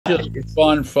just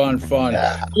fun.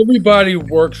 Yeah. Everybody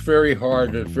works very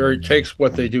hard. It takes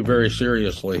what they do very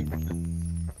seriously,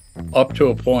 up to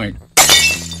a point.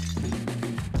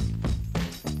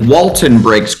 Walton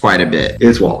breaks quite a bit.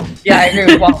 It's Walton. Yeah, I agree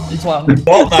with Walton as well.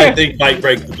 Walton, I think, might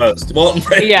break the most. Walton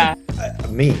breaks. Yeah.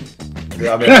 Me.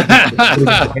 I mean,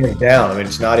 hands down. I mean,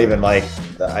 it's not even like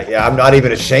I'm not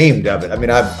even ashamed of it. I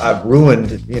mean, I've ruined,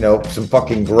 some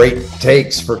fucking great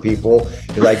takes for people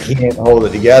who can't hold it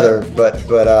together.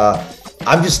 But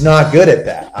I'm just not good at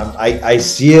that. I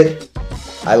see it.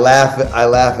 I laugh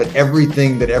at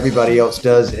everything that everybody else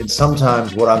does, and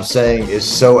sometimes what I'm saying is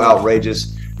so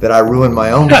outrageous that I ruin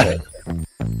my own take.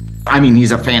 I mean,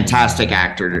 he's a fantastic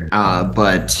actor,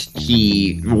 but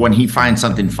when he finds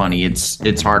something funny,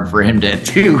 it's hard for him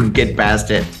to get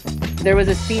past it. There was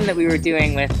a scene that we were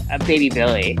doing with Baby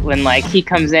Billy when he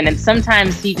comes in, and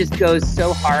sometimes he just goes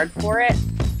so hard for it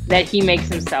that he makes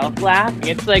himself laugh.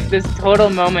 It's this total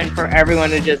moment for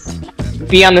everyone to just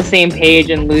be on the same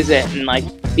page and lose it and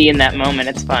be in that moment.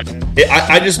 It's fun.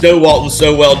 I just know Walton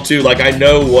so well too. I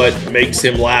know what makes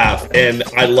him laugh, and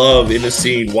I love in the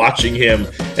scene watching him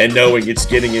and knowing it's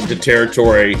getting into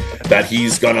territory that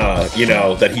he's gonna,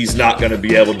 that he's not gonna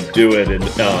be able to do it, and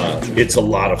it's a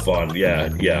lot of fun.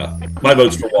 Yeah. My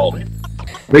vote's for Walton.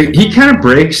 But he kind of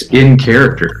breaks in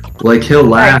character. He'll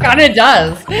laugh. It kind of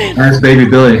does. As Baby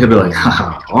Billy, and he'll be like,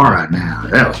 haha, all right now,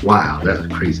 that was wild, that was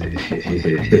crazy.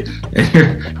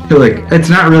 And you're like, it's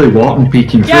not really Walton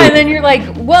peeking through. Yeah, and then you're like,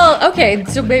 well, okay,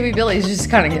 so Baby Billy's just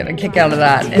kind of getting a kick out of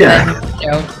that. And then,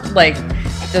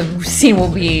 the scene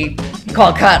will be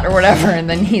called cut or whatever, and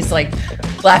then he's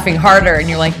laughing harder, and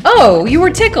you're like, oh, you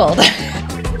were tickled.